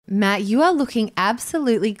Matt, you are looking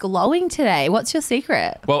absolutely glowing today. What's your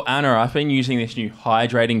secret? Well, Anna, I've been using this new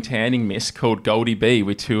hydrating tanning mist called Goldie B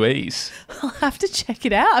with 2 E's. I'll have to check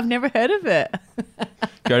it out. I've never heard of it.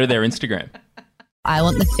 Go to their Instagram. I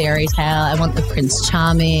want the fairy tale. I want the Prince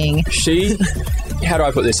Charming. She, how do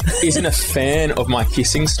I put this, isn't a fan of my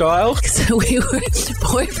kissing style. So we were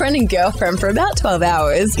boyfriend and girlfriend for about 12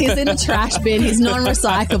 hours. He's in a trash bin. He's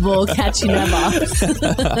non-recyclable. Catch you never.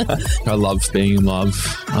 I love being in love.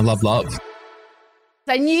 I love love.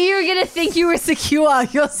 I knew you were going to think you were secure.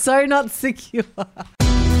 You're so not secure.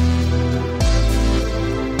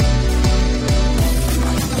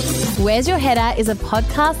 Where's Your Head At is a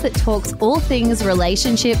podcast that talks all things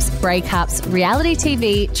relationships, breakups, reality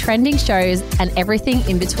TV, trending shows, and everything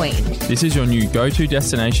in between. This is your new go-to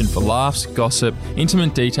destination for laughs, gossip,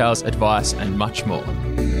 intimate details, advice, and much more.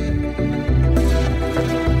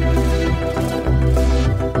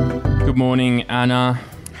 Good morning, Anna.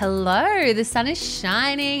 Hello, the sun is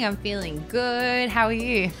shining. I'm feeling good. How are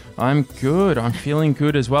you? I'm good. I'm feeling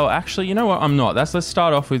good as well. Actually, you know what? I'm not. Let's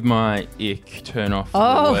start off with my ick turn off for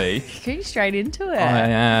the week. Going straight into it. I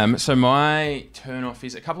am. So my turn off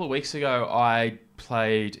is a couple of weeks ago I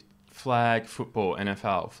played flag football,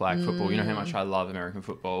 NFL flag football. You know how much I love American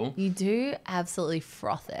football. You do absolutely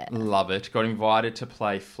froth it. Love it. Got invited to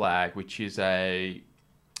play flag, which is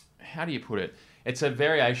how do you put it? It's a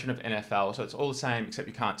variation of NFL, so it's all the same except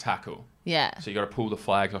you can't tackle. Yeah. So you got to pull the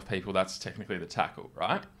flags off people. That's technically the tackle,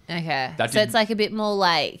 right? Okay. It's like a bit more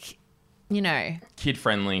like,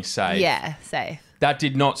 kid-friendly, safe. Yeah, safe. That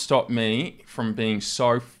did not stop me from being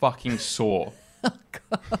so fucking sore. Oh,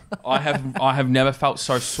 God. I have never felt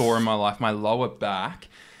so sore in my life. My lower back.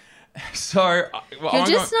 So you're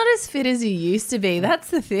just not as fit as you used to be. That's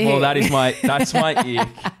the thing. Well, that's my ick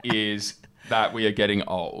is that we are getting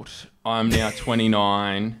old. I'm now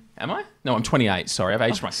 29. Am I? No, I'm 28. Sorry, I've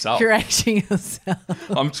aged myself. You're aging yourself.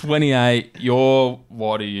 I'm 28.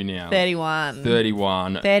 What are you now? 31.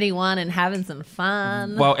 31 and having some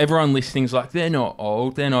fun. Well, everyone listening's like, they're not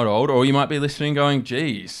old. Or you might be listening going,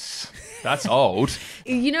 geez, that's old.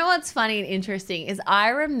 You know what's funny and interesting is I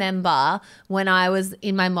remember when I was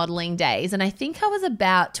in my modelling days, and I think I was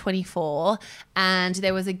about 24, and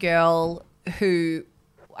there was a girl who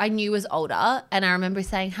I knew was older, and I remember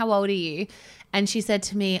saying, how old are you? And she said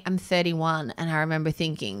to me, I'm 31. And I remember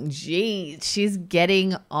thinking, geez, she's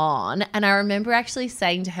getting on. And I remember actually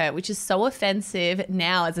saying to her, which is so offensive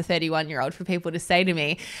now as a 31-year-old for people to say to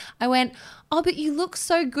me, I went, oh, but you look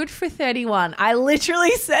so good for 31. I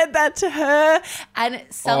literally said that to her. And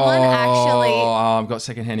someone I've got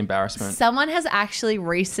secondhand embarrassment. Someone has actually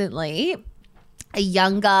recently, a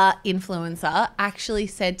younger influencer actually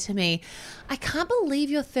said to me, I can't believe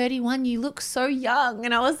you're 31. You look so young.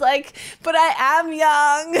 And I was like, but I am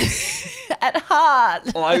young at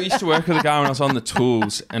heart. Well, I used to work with a guy when I was on the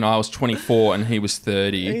tools, and I was 24 and he was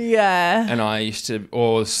 30. Yeah. And I used to,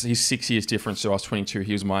 he's 6 years difference, so I was 22.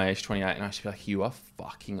 He was my age, 28. And I used to be like, you are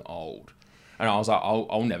fucking old. And I was like,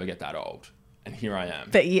 I'll never get that old. And here I am.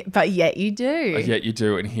 But yet you do. Yet you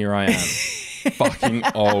do, and here I am. Fucking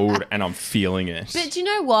old, and I'm feeling it. But do you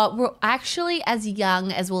know what? We're actually as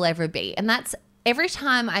young as we'll ever be. And that's every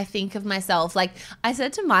time I think of myself. Like I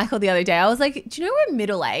said to Michael the other day, I was like, do you know we're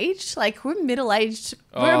middle-aged? Like we're middle-aged.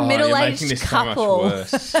 We're a middle-aged couple. So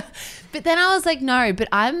much worse. But then I was like, no, but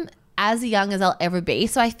I'm as young as I'll ever be.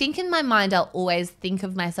 So I think in my mind, I'll always think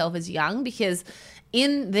of myself as young, because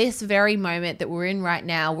in this very moment that we're in right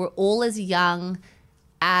now, we're all as young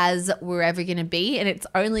as we're ever going to be, and it's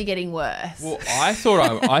only getting worse. Well, I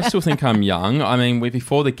still think I'm young. I mean,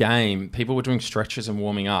 before the game, people were doing stretches and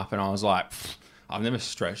warming up, and I was like, I've never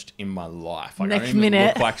stretched in my life. Like, Next I don't even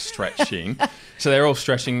minute. look like stretching. So they're all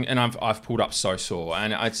stretching, and I've pulled up so sore.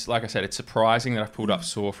 And it's like I said, it's surprising that I've pulled up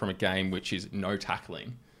sore from a game which is no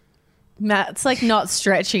tackling. Matt's like not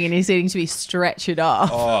stretching and he's needing to be stretched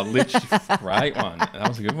off. Oh, literally, great one. That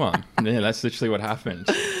was a good one. Yeah, that's literally what happened.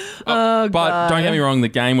 Oh, but God. don't get me wrong, the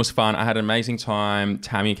game was fun. I had an amazing time.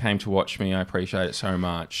 Tammy came to watch me. I appreciate it so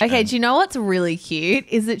much. Okay, And do you know what's really cute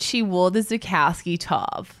is that she wore the Zukowski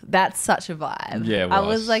top. That's such a vibe. Yeah, it I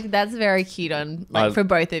was. was like, that's very cute for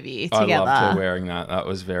both of you I together. loved her wearing that. That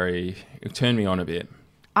was it turned me on a bit.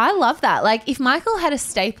 I love that. Like if Michael had a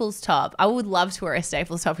Staples top, I would love to wear a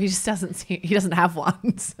Staples top. He just doesn't have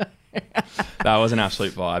one. So. That was an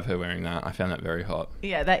absolute vibe, her wearing that. I found that very hot.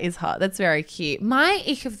 Yeah, that is hot. That's very cute. My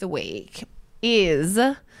ick of the week is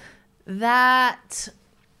that,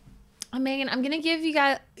 I mean, I'm going to give you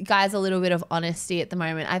guys a little bit of honesty at the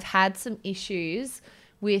moment. I've had some issues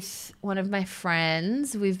with one of my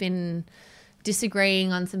friends. We've been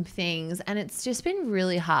disagreeing on some things, and it's just been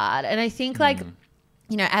really hard. And I think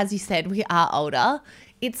you know, as you said, we are older.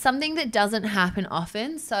 It's something that doesn't happen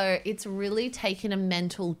often. So it's really taken a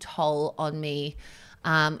mental toll on me.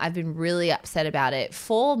 I've been really upset about it.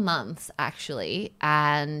 4 months, actually.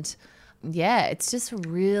 And yeah, it's just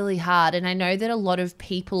really hard. And I know that a lot of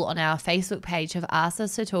people on our Facebook page have asked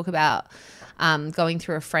us to talk about going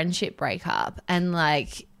through a friendship breakup. And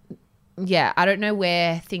like, yeah, I don't know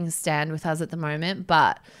where things stand with us at the moment,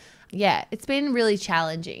 but yeah, it's been really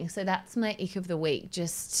challenging. So that's my ick of the week.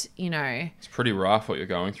 Just, you know. It's pretty rough what you're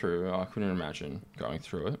going through. I couldn't imagine going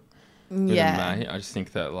through it. Yeah. Mate, I just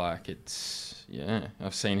think that like it's, yeah,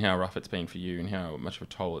 I've seen how rough it's been for you and how much of a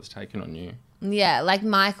toll it's taken on you. Yeah, like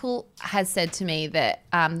Michael has said to me that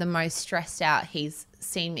the most stressed out he's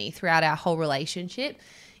seen me throughout our whole relationship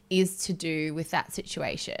is to do with that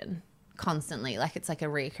situation constantly. Like it's like a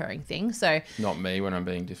reoccurring thing. So Not me when I'm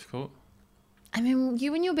being difficult. I mean,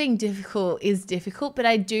 you when you're being difficult is difficult, but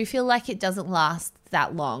I do feel like it doesn't last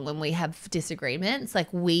that long when we have disagreements. Like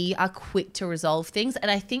we are quick to resolve things. And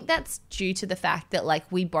I think that's due to the fact that like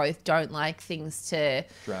we both don't like things to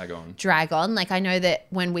drag on. Like I know that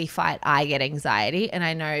when we fight, I get anxiety, and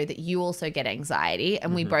I know that you also get anxiety,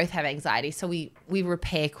 and we both have anxiety. So we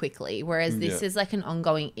repair quickly, whereas this is like an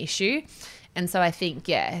ongoing issue. And so I think,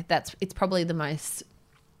 yeah, it's probably the most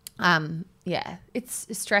it's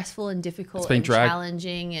stressful and difficult and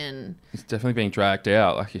challenging, and it's definitely being dragged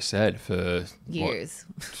out, like you said, for years.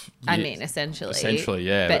 I mean, essentially,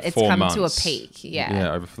 yeah. But it's 4 come months. to a peak,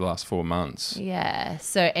 yeah, over the last 4 months. Yeah.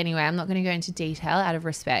 So anyway, I'm not going to go into detail out of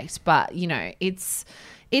respect, but you know, it's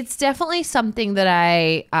definitely something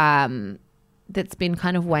that that's been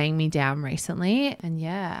kind of weighing me down recently, and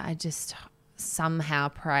yeah, I just somehow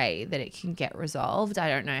pray that it can get resolved. I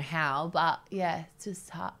don't know how, but yeah, it's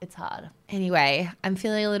just hard. It's hard. Anyway, I'm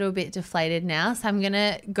feeling a little bit deflated now, so I'm going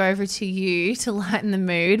to go over to you to lighten the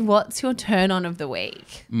mood. What's your turn on of the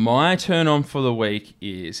week? My turn on for the week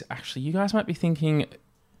is, actually, you guys might be thinking,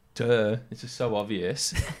 duh, this is so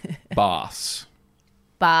obvious. Baths.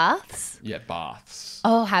 Baths? Yeah, baths.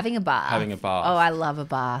 Oh, having a bath. Having a bath. Oh, I love a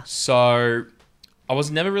bath. So I was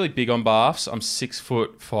never really big on baths. I'm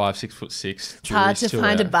 6'5", 6'6". It's hard to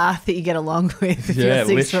find a bath that you get along with if you're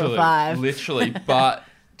 6'5". Literally. But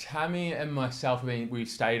Tammy and myself, we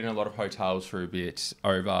stayed in a lot of hotels for a bit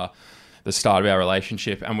over the start of our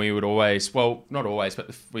relationship, and we would always, well, not always,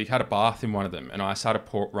 but we had a bath in one of them, and I started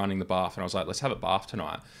running the bath, and I was like, let's have a bath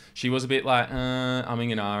tonight. She was a bit like,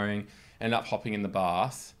 umming and ahhing, ended up hopping in the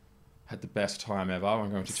bath. Had the best time ever. I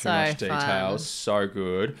won't go into too much details. So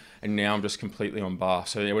good. And now I'm just completely on bath.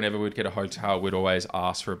 So whenever we'd get a hotel, we'd always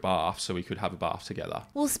ask for a bath so we could have a bath together.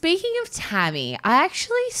 Well, speaking of Tammy, I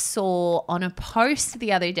actually saw on a post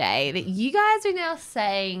the other day that you guys are now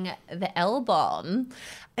saying the L-bomb.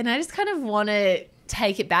 And I just kind of want to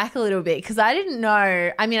take it back a little bit because I didn't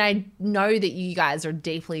know. I mean, I know that you guys are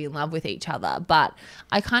deeply in love with each other, but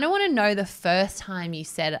I kind of want to know the first time you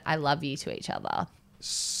said I love you to each other.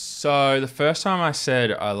 So the first time I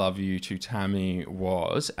said I love you to Tammy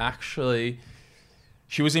was actually,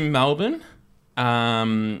 she was in Melbourne.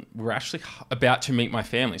 We were actually about to meet my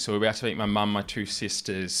family. So we were about to meet my mum, my 2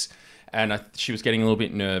 sisters, and she was getting a little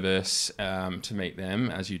bit nervous to meet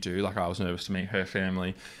them, as you do. Like I was nervous to meet her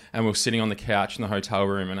family. And we were sitting on the couch in the hotel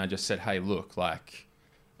room, and I just said, hey, look, like,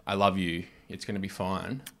 I love you. It's going to be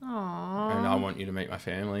fine. Aww. And I want you to meet my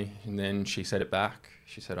family. And then she said it back.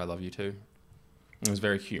 She said, I love you too. It was a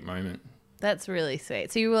very cute moment. That's really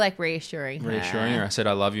sweet. So you were like reassuring her. Reassuring her. I said,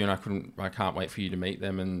 I love you, and I can't wait for you to meet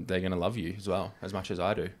them, and they're going to love you as well, as much as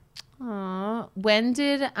I do. Aww. When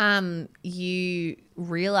did you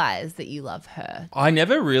realize that you love her? I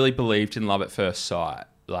never really believed in love at first sight.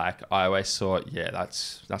 Like I always thought, yeah,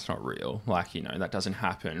 that's not real. Like, you know, that doesn't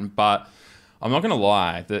happen. But I'm not going to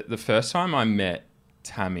lie. The first time I met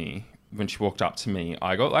Tammy, when she walked up to me,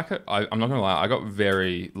 I got like I'm not going to lie, I got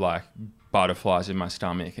very like butterflies in my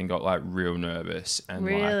stomach and got like real nervous. And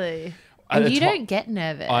really? Like, and you don't get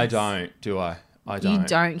nervous. I don't, do I? I don't. You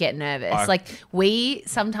don't get nervous. Like we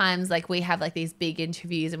sometimes like we have like these big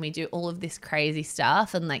interviews and we do all of this crazy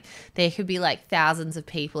stuff, and like there could be like thousands of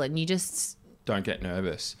people and you just don't get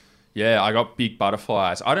nervous. Yeah, I got big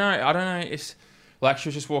butterflies. I don't know if like she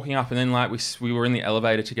was just walking up, and then like we were in the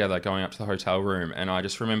elevator together going up to the hotel room, and I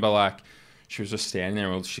just remember like she was just standing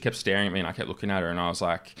there and she kept staring at me, and I kept looking at her, and I was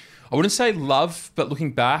like, I wouldn't say love, but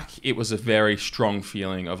looking back, it was a very strong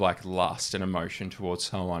feeling of like lust and emotion towards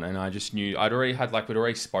someone. And I just knew we'd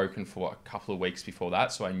already spoken for a couple of weeks before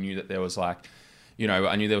that. So I knew that there was like, you know,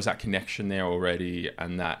 I knew there was that connection there already,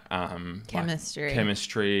 and that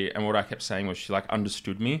chemistry. And what I kept saying was she like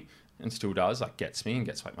understood me and still does, like gets me and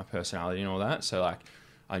gets like my personality and all that. So like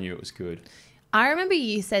I knew it was good. I remember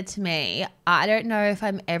you said to me, I don't know if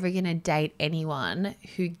I'm ever going to date anyone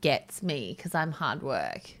who gets me because I'm hard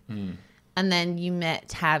work. And then you met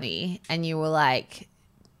Tammy and you were like,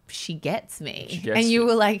 she gets me. And you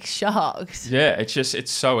were like shocked. Yeah,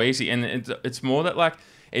 it's so easy. And it's more that like,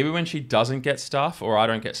 even when she doesn't get stuff or I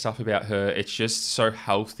don't get stuff about her, it's just so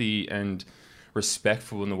healthy and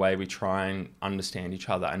respectful in the way we try and understand each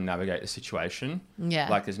other and navigate the situation. Yeah.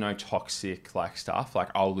 Like there's no toxic like stuff. Like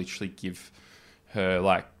I'll literally give her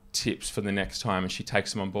like tips for the next time and she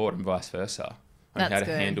takes them on board and vice versa. On That's how to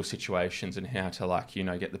good. handle situations and how to like, you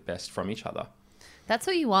know, get the best from each other. That's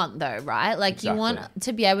what you want though, right? Like Exactly. you want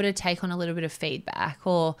to be able to take on a little bit of feedback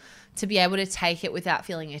or to be able to take it without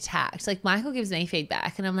feeling attacked. Like Michael gives me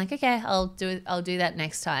feedback and I'm like, okay, I'll do that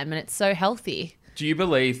next time. And it's so healthy. Do you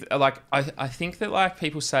believe, like, I think that, like,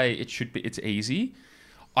 people say it's easy.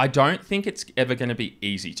 I don't think it's ever going to be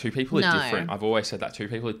easy. Two people are No. different. I've always said that. Two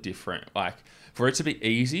people are different. Like, for it to be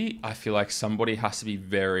easy, I feel like somebody has to be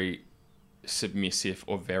very submissive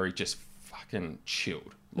or very just fucking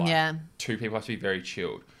chilled. Like, Yeah. Two people have to be very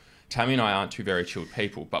chilled. Tammy and I aren't two very chilled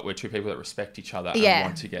people, but we're two people that respect each other and Yeah.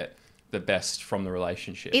 want to get the best from the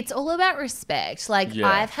relationship. It's all about respect. Like Yeah,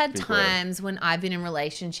 I've had big word. times when I've been in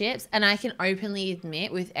relationships and I can openly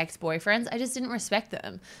admit with ex-boyfriends, I just didn't respect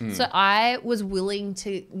them. So I was willing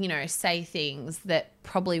to, you know, say things that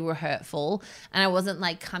probably were hurtful and I wasn't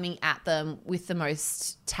like coming at them with the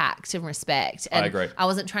most tact and respect. And I agree. I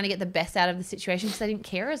wasn't trying to get the best out of the situation because I didn't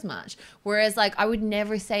care as much. Whereas like I would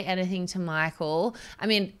never say anything to Michael. I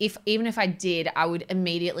mean, even if I did, I would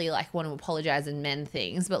immediately like want to apologize and mend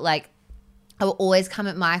things. But like I will always come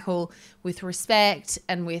at Michael with respect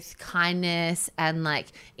and with kindness. And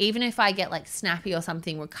like, even if I get like snappy or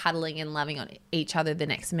something, we're cuddling and loving on each other the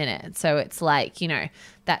next minute. So it's like, you know,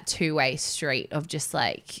 that two-way street of just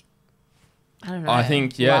like, I don't know. I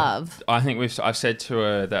think, yeah. Love. I think I've said to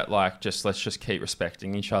her that like, let's just keep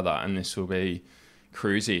respecting each other and this will be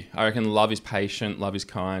cruisy. I reckon love is patient, love is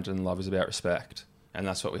kind, and love is about respect. And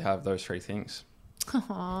that's what we have, those three things.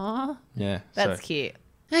 Aww. Yeah. That's cute.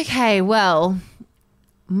 Okay, well,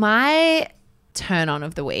 my turn on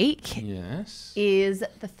of the week Yes. is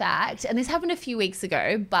the fact, and this happened a few weeks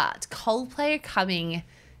ago, but Coldplay are coming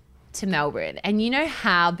to Melbourne. And you know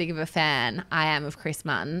how big of a fan I am of Chris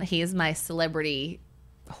Martin. He is my celebrity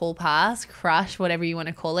hall pass, crush, whatever you want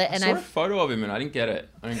to call it. I And saw a I've photo of him and I didn't get it.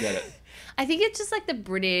 I think it's just like the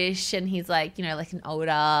British and he's like, you know, like an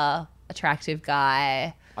older, attractive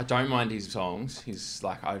guy. I don't mind his songs. He's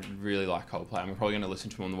like, I really like Coldplay. I'm probably going to listen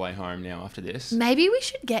to him on the way home now after this. Maybe we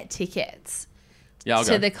should get tickets Yeah, I'll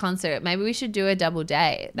to go. the concert. Maybe we should do a double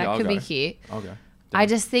date. That Yeah, I'll could be go. cute. I'll go. I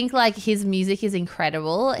just think like his music is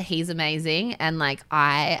incredible. He's amazing. And like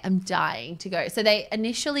I am dying to go. So they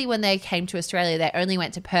initially, when they came to Australia, they only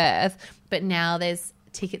went to Perth, but now there's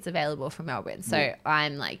tickets available for Melbourne. So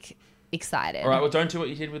I'm like excited. All right, well, don't do what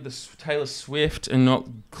you did with the Taylor Swift and not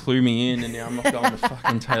clue me in, and now I'm not going to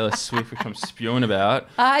fucking Taylor Swift, which I'm spewing about.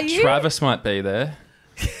 Are you? Travis might be there.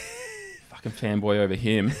 Fucking fanboy over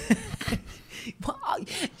him.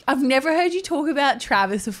 I've never heard you talk about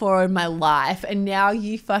Travis before in my life, and now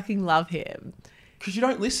you fucking love him. Because you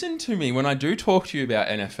don't listen to me when I do talk to you about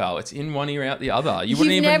NFL. It's in one ear out the other. You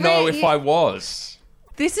wouldn't You've even never- know if I was.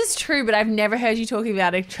 This is true, but I've never heard you talking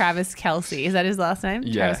about a Travis Kelce. Is that his last name?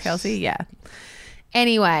 Yes. Travis Kelce? Yeah.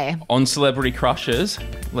 Anyway, On celebrity crushes,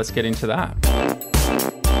 let's get into that.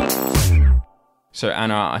 So,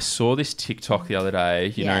 Anna, I saw this TikTok the other day.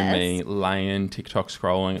 You know Yes. me, laying, TikTok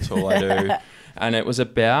scrolling. It's all I do. And it was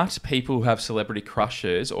about people who have celebrity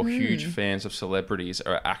crushes or huge fans of celebrities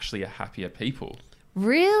are actually a happier people.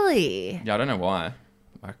 really? Yeah, I don't know why.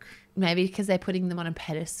 Like, Maybe because they're putting them on a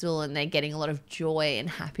pedestal and they're getting a lot of joy and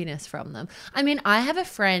happiness from them. I mean, I have a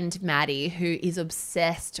friend, Maddie, who is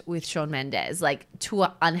obsessed with Shawn Mendes, like to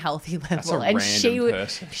an unhealthy level. a And she random would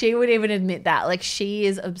person. she would even admit that. Like she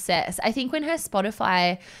is obsessed. I think when her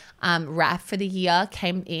Spotify rap for the year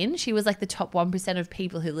came in, she was like the top 1% of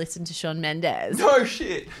people who listened to Shawn Mendes. no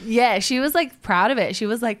shit. Yeah, she was like proud of it. She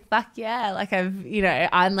was like, fuck yeah. Like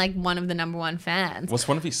I'm like one of the number one fans. What's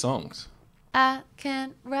one of his songs? I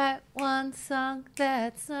can write one song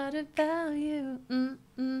that's not about you.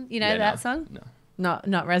 You know that song? No.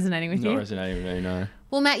 Not resonating with Not you? resonating with me, no.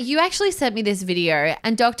 Well, Matt, you actually sent me this video,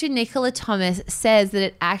 and Dr. Nicola Thomas says that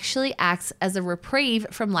it actually acts as a reprieve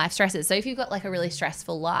from life stresses. So if you've got like a really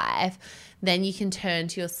stressful life, then you can turn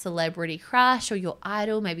to your celebrity crush or your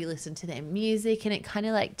idol, maybe listen to their music, and it kind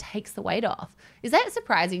of like takes the weight off. Is that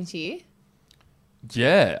surprising to you?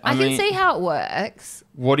 Yeah. I mean, can see how it works.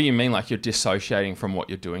 what do you mean? Like you're dissociating from what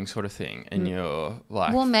you're doing sort of thing. And you're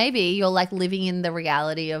like, Well, maybe you're like living in the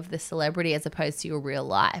reality of the celebrity as opposed to your real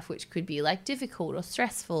life, which could be like difficult or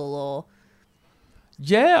stressful or.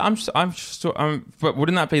 yeah, but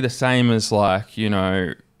wouldn't that be the same as like, you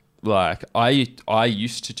know, like I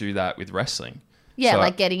used to do that with wrestling. Yeah, So-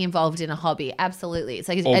 like getting involved in a hobby. Absolutely. It's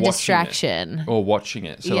like Or a watching it. distraction. Or watching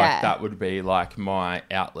it. So Yeah. like that would be like my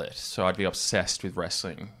outlet. So I'd be obsessed with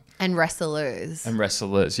wrestling And wrestlers. and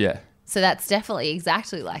wrestlers. Yeah. So that's definitely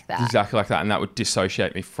exactly like that. Exactly like that. And that would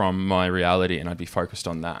dissociate me from my reality and I'd be focused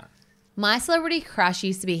on that. My celebrity crush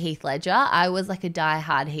used to be Heath Ledger. I was like a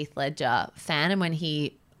diehard Heath Ledger fan. And when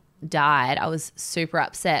he died, I was super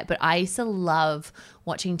upset. But I used to love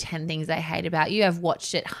watching 10 Things I Hate About You. I've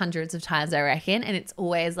watched it hundreds of times, I reckon. And it's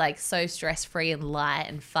always like so stress-free and light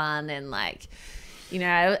and fun. And like, you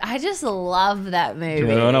know, I just love that movie. Do you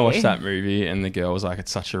remember when I watched that movie and the girl was like,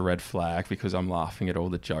 it's such a red flag because I'm laughing at all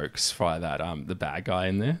the jokes by that the bad guy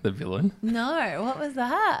in there, the villain. No, what was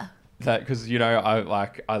that? That because you know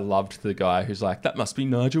I loved the guy who's like that must be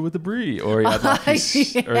Nigel with the brie, or he had like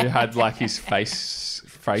his, or he had like his face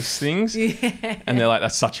things, and they're like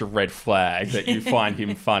that's such a red flag that you find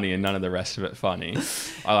him funny and none of the rest of it funny.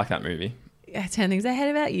 I like that movie. Yeah, 10 Things I Hate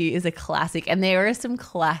About You is a classic, and there are some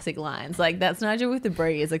classic lines. Like that's Nigel with the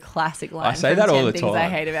Brie is a classic line. I say from that all 10 the Things I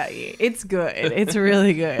time. Hate About You. It's good. It's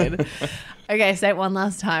really good. Okay, say it one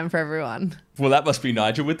last time for everyone. Well, that must be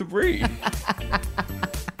Nigel with the brie.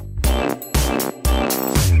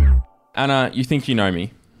 Anna, you think you know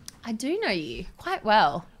me? I do know you quite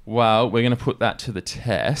well. Well, we're going to put that to the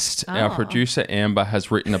test. Our Oh. producer, Amber,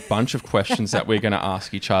 has written a bunch of questions that we're going to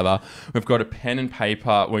ask each other. We've got a pen and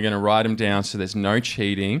paper. We're going to write them down so there's no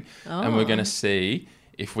cheating. And we're going to see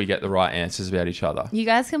if we get the right answers about each other. You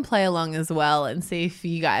guys can play along as well and see if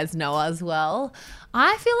you guys know us well.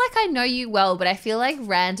 I feel like I know you well, but I feel like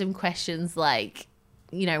random questions like,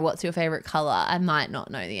 you know, what's your favorite color? I might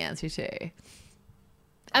not know the answer to.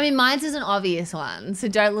 I mean, mine's is an obvious one, so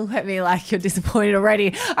don't look at me like you're disappointed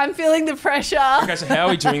already. I'm feeling the pressure. Okay, so how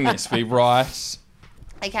are we doing this? We write...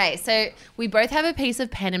 Okay, so we both have a piece of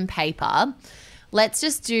pen and paper. Let's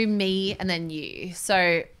just do me and then you.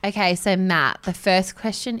 So, okay, so Matt, the first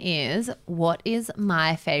question is, what is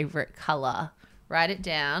my favorite color? Write it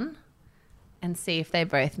down and see if they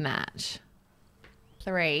both match.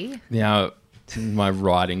 3. Now, my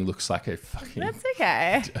writing looks like a fucking That's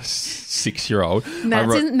okay. 6-year-old.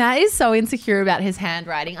 Matt is so insecure about his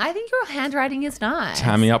handwriting. I think your handwriting is nice.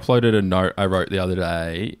 Tammy uploaded a note I wrote the other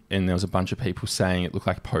day, and there was a bunch of people saying it looked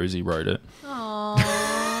like Posey wrote it.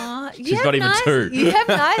 Aww. She's got even 2. You have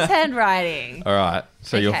nice handwriting. All right,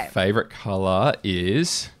 so your Okay. favorite color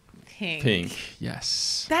is Pink. pink.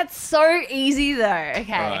 Yes. That's so easy though.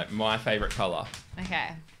 Okay. All right, my favorite color.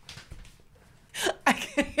 Okay.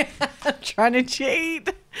 I'm trying to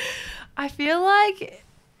cheat. I feel like.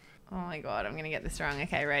 Oh my god, I'm gonna get this wrong.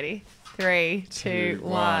 Okay, ready? 3, 2, 2,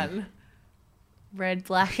 1. Red,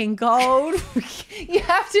 black, and gold. You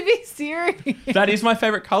have to be serious. That is my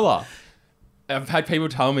favorite color. I've had people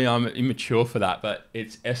tell me I'm immature for that, but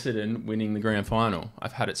it's Essendon winning the grand final.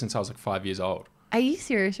 I've had it since I was like 5 years old. Are you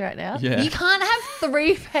serious right now? Yeah. You can't have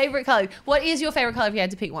 3 favorite colors. What is your favorite color if you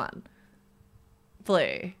had to pick one?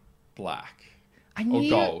 Blue. Black I or knew.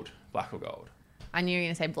 gold. Black or gold. I knew you were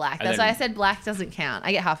going to say black. And That's then- why I said black doesn't count.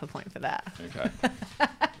 I get half a point for that. Okay.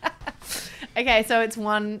 Okay, so it's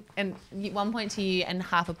 1 point to you and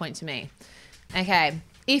half a point to me. Okay.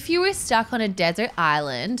 If you were stuck on a desert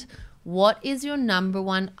island, what is your number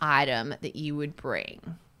 1 item that you would bring?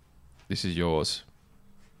 This is yours.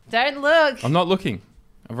 Don't look. I'm not looking.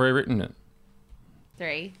 I've already written it.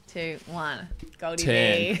 3, 2, 1. Goldie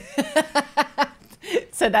 10. B.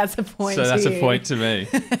 So that's a point So to that's you. a point to me.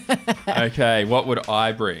 Okay, what would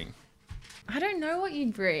I bring? I don't know what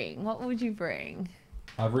you'd bring. What would you bring?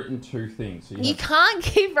 I've written 2 things. So You can't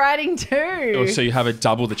keep writing 2. so you have a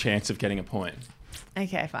double the chance of getting a point.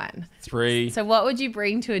 Okay, fine. 3. So what would you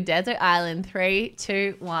bring to a desert island? 3,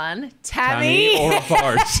 2, 1. Tammy. Tammy or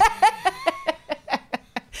a boat.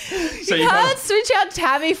 So You you can't got switch out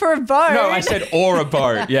Tammy for a boat. No, I said or a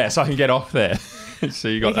boat. Yeah, so I can get off there. So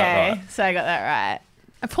you got that Okay, right. so I got that right.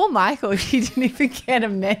 Poor Michael, he didn't even get a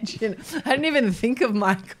mention. I didn't even think of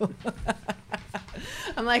Michael.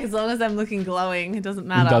 I'm like, as long as I'm looking glowing, it doesn't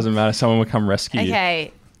matter. It doesn't matter. Someone will come rescue you.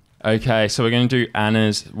 Okay, Okay, so we're going to do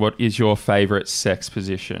Anna's. What is your favorite sex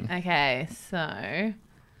position? okay, so,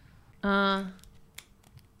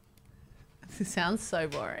 this sounds so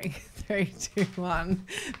boring. 3, 2, 1.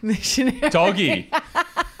 Missionary. Doggy.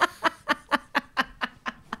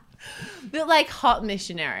 But like hot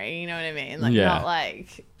missionary, you know what I mean? Like Yeah. not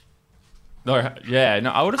like. No, yeah, no,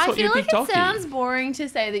 I would have I thought feel you'd like pick it doggy. sounds boring to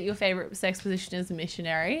say that your favorite sex position is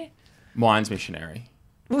missionary. Mine's missionary.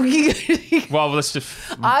 I Well, let's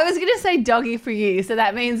just was gonna say doggy for you, so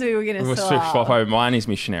that means we were gonna let's swap. swap over. Mine is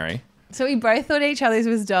missionary. So we both thought each other's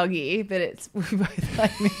was doggy, but we both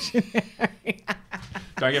like missionary.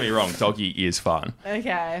 Don't get me wrong, doggy is fun.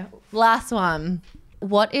 Okay, last one.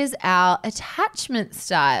 What is our attachment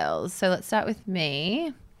styles? So let's start with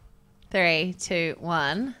me. 3, 2,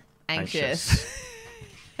 1. Anxious.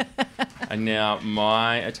 And now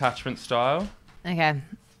my attachment style. Okay.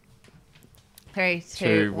 3, 2,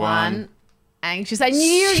 2, 1. 1. Anxious. I knew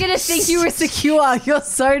you were going to think you were secure. You're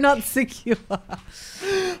so not secure.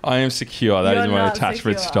 I am secure. That You're is my not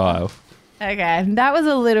attachment secure. style. Okay. That was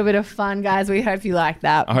a little bit of fun, guys. We hope you liked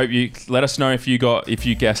that. I hope you let us know if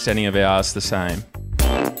you guessed any of ours the same.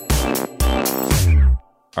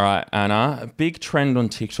 All right, Anna, a big trend on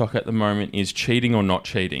TikTok at the moment is cheating or not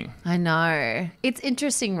cheating. I know. It's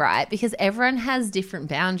interesting, right? Because everyone has different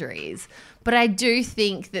boundaries. But I do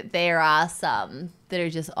think that there are some that are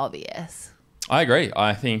just obvious. I agree.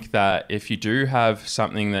 I think that if you do have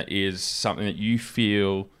something that you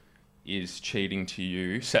feel is cheating to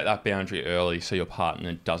you, set that boundary early so your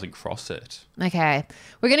partner doesn't cross it. Okay.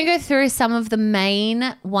 We're going to go through some of the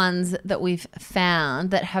main ones that we've found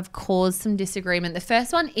that have caused some disagreement. The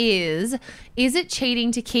first one is it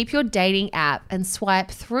cheating to keep your dating app and swipe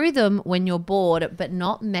through them when you're bored but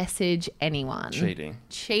not message anyone? Cheating.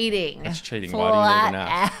 Cheating. That's cheating. Why do you need an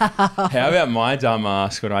app? Flat How about my dumb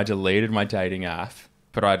ass when I deleted my dating app,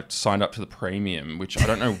 but I signed up to the premium, which I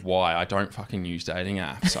don't know why. I don't fucking use dating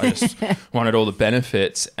apps. I just wanted all the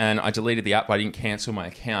benefits, and I deleted the app, but I didn't cancel my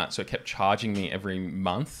account, so it kept charging me every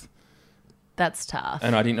month. That's tough.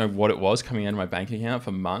 And I didn't know what it was coming out of my bank account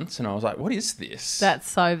for months, and I was like, what is this?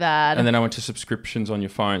 That's so bad. And then I went to subscriptions on your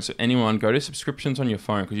phone. So anyone, go to subscriptions on your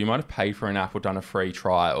phone, because you might have paid for an app or done a free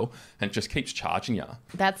trial, and it just keeps charging you.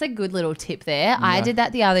 That's a good little tip there. I did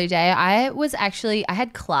that the other day. I had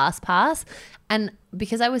ClassPass, and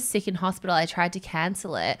because I was sick in hospital, I tried to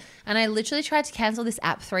cancel it. And I literally tried to cancel this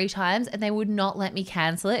app 3 times and they would not let me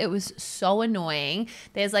cancel it. It was so annoying.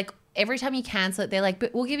 There's like, every time you cancel it, they're like,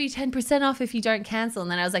 but we'll give you 10% off if you don't cancel. And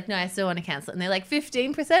then I was like, no, I still want to cancel it. And they're like,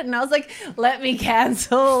 15%. And I was like, let me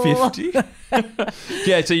cancel. 50?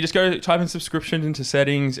 Yeah, so you just go type in subscriptions into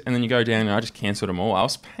settings, and then you go down, and I just cancelled them all. I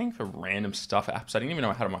was paying for random stuff, apps I didn't even know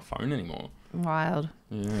I had on my phone anymore. Wild.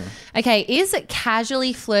 Yeah. Okay, is it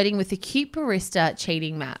casually flirting with a cute barista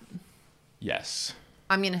cheating, Matt? Yes.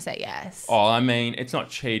 I'm going to say yes. Oh, I mean, it's not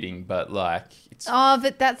cheating, but like, it's... Oh,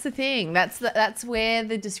 but that's the thing. That's where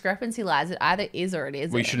the discrepancy lies. It either is or it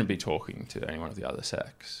isn't. We shouldn't be talking to anyone of the other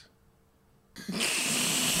sex.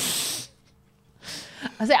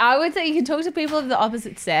 I would say you can talk to people of the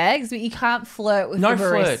opposite sex, but you can't flirt with the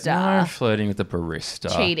barista. No flirting with the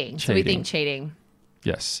barista. Cheating. So we think cheating.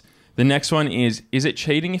 Yes. The next one is it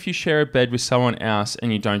cheating if you share a bed with someone else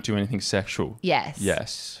and you don't do anything sexual? Yes.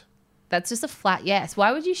 Yes. That's just a flat yes.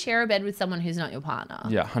 Why would you share a bed with someone who's not your partner?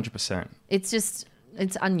 Yeah, 100%. It's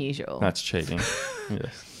unusual. That's cheating.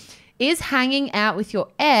 Yes. Is hanging out with your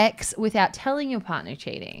ex without telling your partner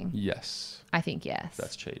cheating? Yes. I think yes.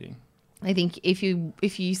 That's cheating. I think if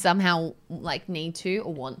you somehow like need to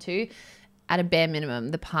or want to, at a bare minimum,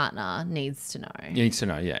 the partner needs to know. You need to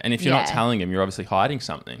know, yeah. And if you're not Yeah. telling him, you're obviously hiding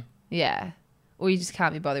something. Yeah. Or you just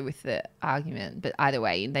can't be bothered with the argument. But either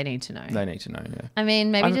way, they need to know. They need to know, yeah. I mean,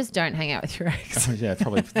 maybe just don't hang out with your ex. Yeah,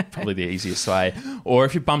 probably the easiest way. Or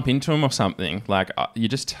if you bump into him or something, like you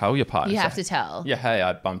just tell your partner. You have say, to tell. Yeah, hey,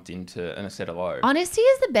 I bumped into and I said hello. Honesty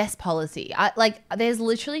is the best policy. There's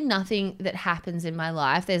literally nothing that happens in my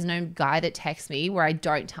life. There's no guy that texts me where I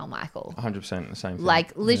don't tell Michael. 100% the same thing.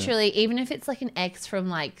 Like literally, even if it's like an ex from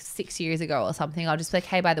like 6 years ago or something, I'll just be like,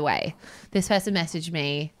 hey, by the way, this person messaged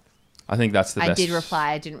me. I think that's the best. I did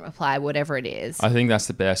reply, I didn't reply, whatever it is. I think that's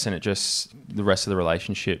the best, and it just the rest of the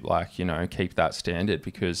relationship, like, you know, keep that standard,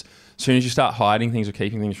 because as soon as you start hiding things or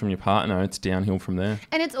keeping things from your partner, it's downhill from there.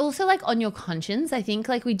 And it's also like on your conscience. I think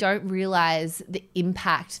like we don't realize the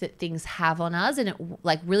impact that things have on us, and it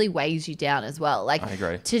like really weighs you down as well. Like I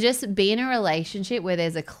agree. To just be in a relationship where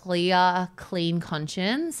there's a clear, clean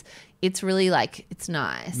conscience, it's really like, it's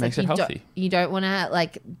nice. Makes like, it healthy. You don't want to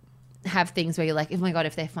like have things where you're like, oh my God,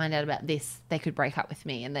 if they find out about this, they could break up with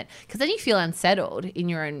me. And then, because then you feel unsettled in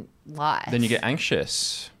your own life. Then you get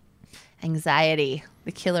anxious. Anxiety,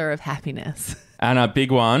 the killer of happiness. And a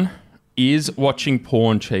big one is watching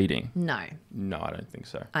porn cheating. No, No, I don't think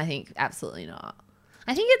so. I think absolutely not.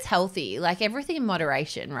 I think it's healthy, like everything in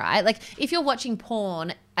moderation, right? Like if you're watching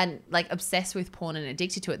porn and like obsessed with porn and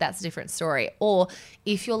addicted to it, that's a different story. Or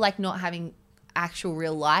if you're like not having actual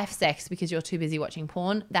real life sex because you're too busy watching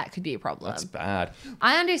porn, that could be a problem. That's bad.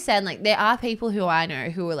 I understand, like there are people who I know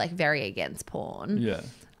who are like very against porn. Yeah.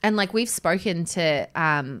 And like we've spoken to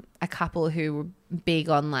a couple who were big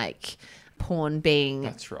on like porn being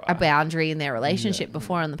That's right. a boundary in their relationship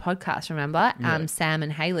before on the podcast, remember? Yeah. Sam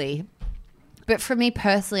and Haley. But for me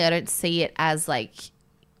personally, I don't see it as like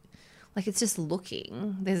it's just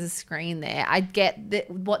looking. There's a screen there. I get that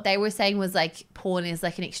what they were saying was like porn is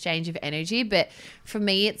like an exchange of energy, but for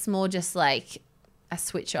me it's more just like a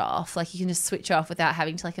switch off. Like you can just switch off without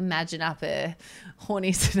having to like imagine up a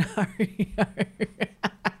horny scenario.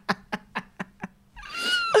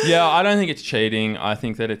 Yeah, I don't think it's cheating. I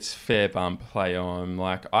think that it's fair bump play on.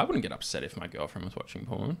 Like, I wouldn't get upset if my girlfriend was watching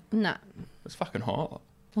porn. No. It's fucking hot.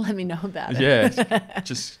 Let me know about it. Yeah,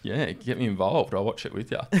 just, get me involved. I'll watch it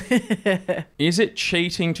with you. Is it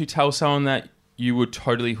cheating to tell someone that you would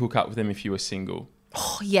totally hook up with them if you were single?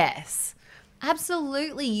 Oh, yes.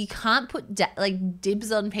 Absolutely. You can't put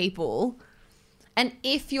dibs on people. And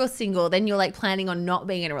if you're single, then you're like planning on not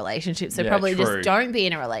being in a relationship. So Yeah, probably true. just don't be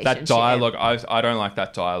in a relationship. That dialogue, I don't like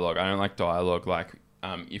that dialogue. I don't like dialogue like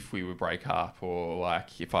if we would break up or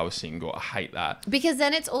like if I was single. I hate that. Because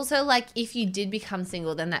then it's also like if you did become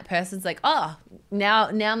single, then that person's like, oh, now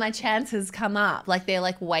my chance has come up. Like they're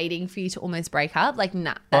like waiting for you to almost break up. Like,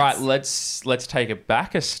 nah. All right, let's take it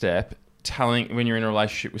back a step. Telling when you're in a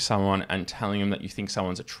relationship with someone and telling them that you think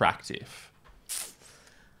someone's attractive.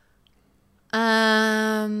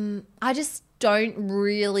 I just don't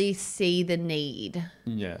really see the need.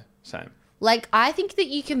 Yeah, same. Like, I think that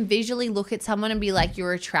you can visually look at someone and be like,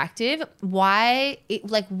 you're attractive. Why?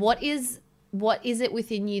 What is it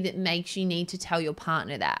within you that makes you need to tell your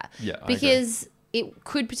partner that? Yeah, I because it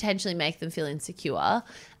could potentially make them feel insecure.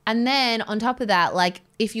 And then on top of that, like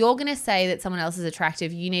if you're going to say that someone else is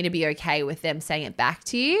attractive, you need to be okay with them saying it back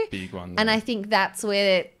to you. Big one. And though. I think that's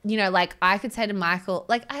where, like I could say to Michael,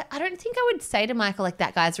 like I don't think I would say to Michael, like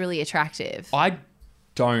that guy's really attractive. I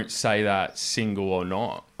don't say that single or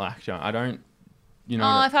not. Like, I don't,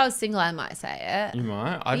 Oh, if I was single, I might say it. You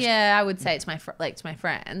might. I would say it to my to my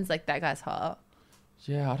friends, like that guy's hot.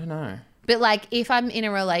 Yeah, I don't know. But like if I'm in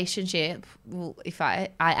a relationship, well, if I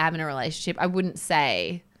am in a relationship, I wouldn't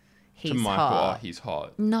say he's To Michael, hot. oh, he's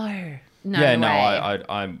hot. No Yeah, no,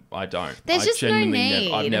 way. I don't. There's I just no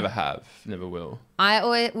genuinely I need. never have, never will.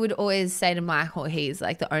 I would always say to Michael, he's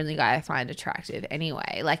like the only guy I find attractive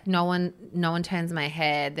anyway. Like no one turns my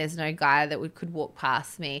head. There's no guy that could walk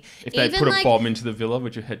past me. If they put a bomb into the villa,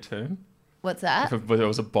 would your head turn? What's that? If there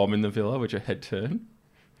was a bomb in the villa, would your head turn?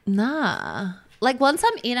 Nah. Like once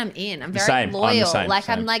I'm in, I'm in. I'm very Same. I'm the loyal. same, Like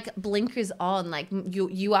same. I'm like blinkers on. Like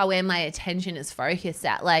you are where my attention is focused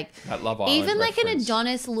at. Like That Love Island even like an reference.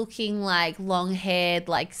 Adonis looking like long haired,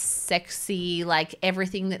 like sexy, like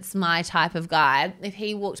everything that's my type of guy. If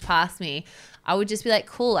he walked past me, I would just be like,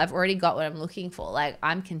 cool, I've already got what I'm looking for. Like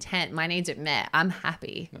I'm content. My needs are met. I'm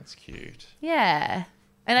happy. That's cute. Yeah.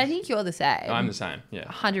 And I think you're the same. I'm the same. Yeah,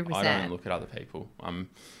 100%. I don't look at other people.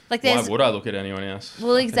 Like Why there's would I look at anyone else?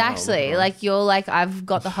 Well, Fucking hell, exactly. look at Like you're like, I've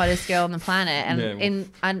got the hottest girl on the planet, and Yeah.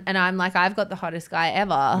 and I'm like, I've got the hottest guy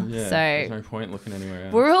ever. yeah, there's So no point looking anywhere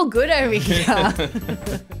else. we're all good over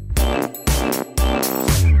here.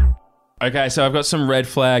 Okay, so I've got some red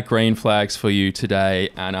flag, green flags for you today,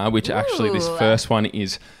 Anna, which actually this Ooh. first one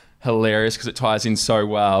is hilarious because it ties in so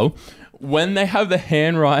well. When they have the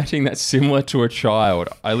handwriting that's similar to a child,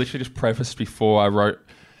 I literally just prefaced before I wrote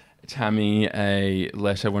Tammy a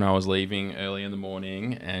letter when I was leaving early in the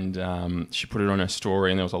morning, and she put it on her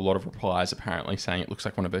story, and there was a lot of replies apparently saying it looks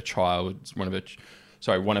like one of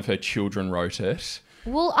her children wrote it.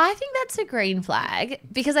 Well, I think that's a green flag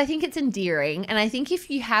because I think it's endearing. And I think if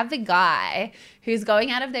you have a guy who's going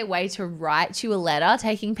out of their way to write you a letter,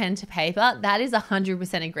 taking pen to paper, that is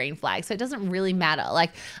 100% a green flag. So it doesn't really matter.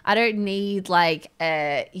 Like, I don't need like,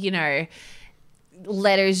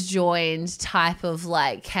 letters joined type of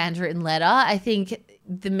like handwritten letter. I think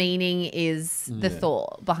the meaning is the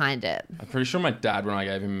thought behind it. I'm pretty sure my dad, when I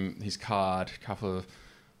gave him his card a couple of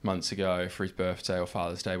months ago for his birthday or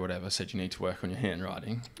Father's Day, whatever, said you need to work on your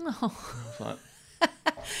handwriting. Oh. I was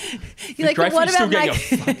You're like, great what for you about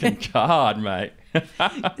still get your fucking card, mate. You're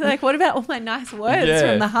like, what about all my nice words Yeah.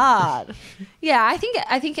 from the heart? Yeah, I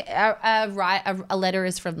think a letter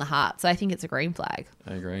is from the heart, so I think it's a green flag.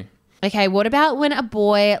 I agree. Okay, what about when a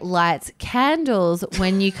boy lights candles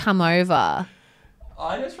when you come over?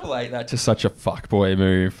 I just relate that to such a fuckboy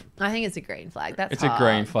move. I think it's a green flag. That's It's hard. a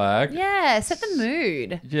green flag. Yeah, set the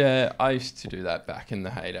mood. Yeah, I used to do that back in the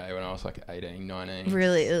heyday when I was like 18, 19.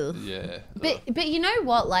 Really, ugh. Yeah. But you know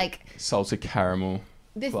what? Like, Salted caramel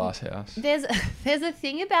This- glass house. there's a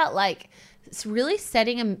thing about like it's really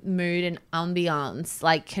setting a mood and ambiance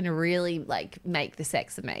like can really like make the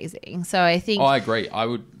sex amazing. So I think I agree. I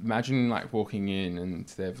would imagine like walking in and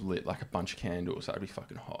they've lit like a bunch of candles. That'd be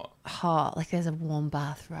fucking hot. hot, like there's a warm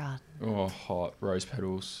bath run. Oh, hot. Rose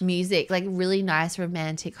petals. Music, like really nice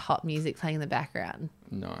romantic hot music playing in the background.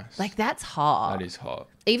 Nice. Like that's hot. That is hot.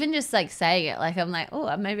 Even just like saying it, like I'm like,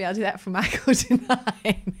 oh, maybe I'll do that for Michael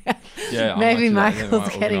tonight. Yeah, I maybe might do that. Michael's I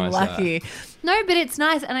might getting organise lucky. No, but it's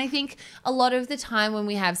nice, and I think a lot of the time when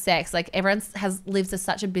we have sex, like everyone lives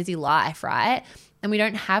such a busy life, right? And we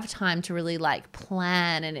don't have time to really like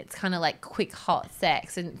plan, and it's kind of like quick hot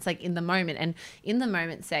sex, and it's like in the moment, and in the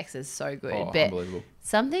moment sex is so good. Oh, but unbelievable.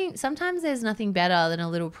 sometimes there's nothing better than a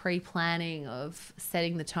little pre-planning of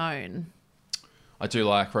setting the tone. I do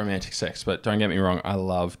like romantic sex, but don't get me wrong. I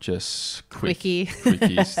love just Quickie.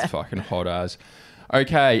 quickies. Fucking hot as.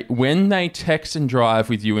 Okay, when they text and drive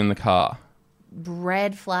with you in the car.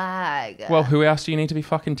 Red flag. Well, who else do you need to be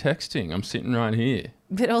fucking texting? I'm sitting right here.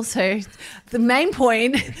 But also, the main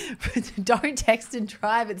point, don't text and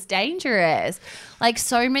drive. It's dangerous. Like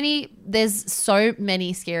there's so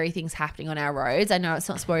many scary things happening on our roads. I know it's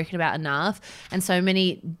not spoken about enough, and so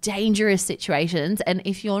many dangerous situations. And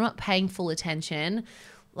if you're not paying full attention,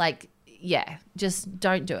 like, yeah, just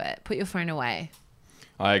don't do it. Put your phone away.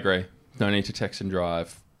 I agree. No need to text and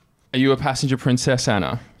drive. Are you a passenger princess,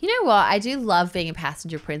 Anna? You know what? I do love being a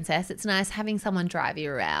passenger princess. It's nice having someone drive you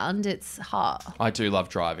around. It's hot. I do love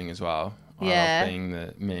driving as well. Yeah. I love being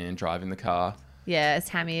the man driving the car. Yeah, is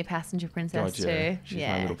Tammy a passenger princess God, yeah. too? She's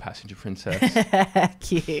my little passenger princess.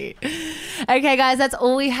 Cute. Okay, guys, that's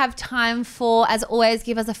all we have time for. As always,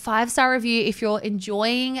 give us a 5-star review if you're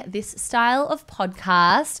enjoying this style of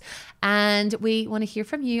podcast. And we want to hear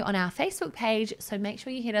from you on our Facebook page. So make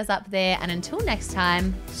sure you hit us up there. And until next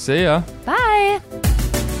time, See ya. bye.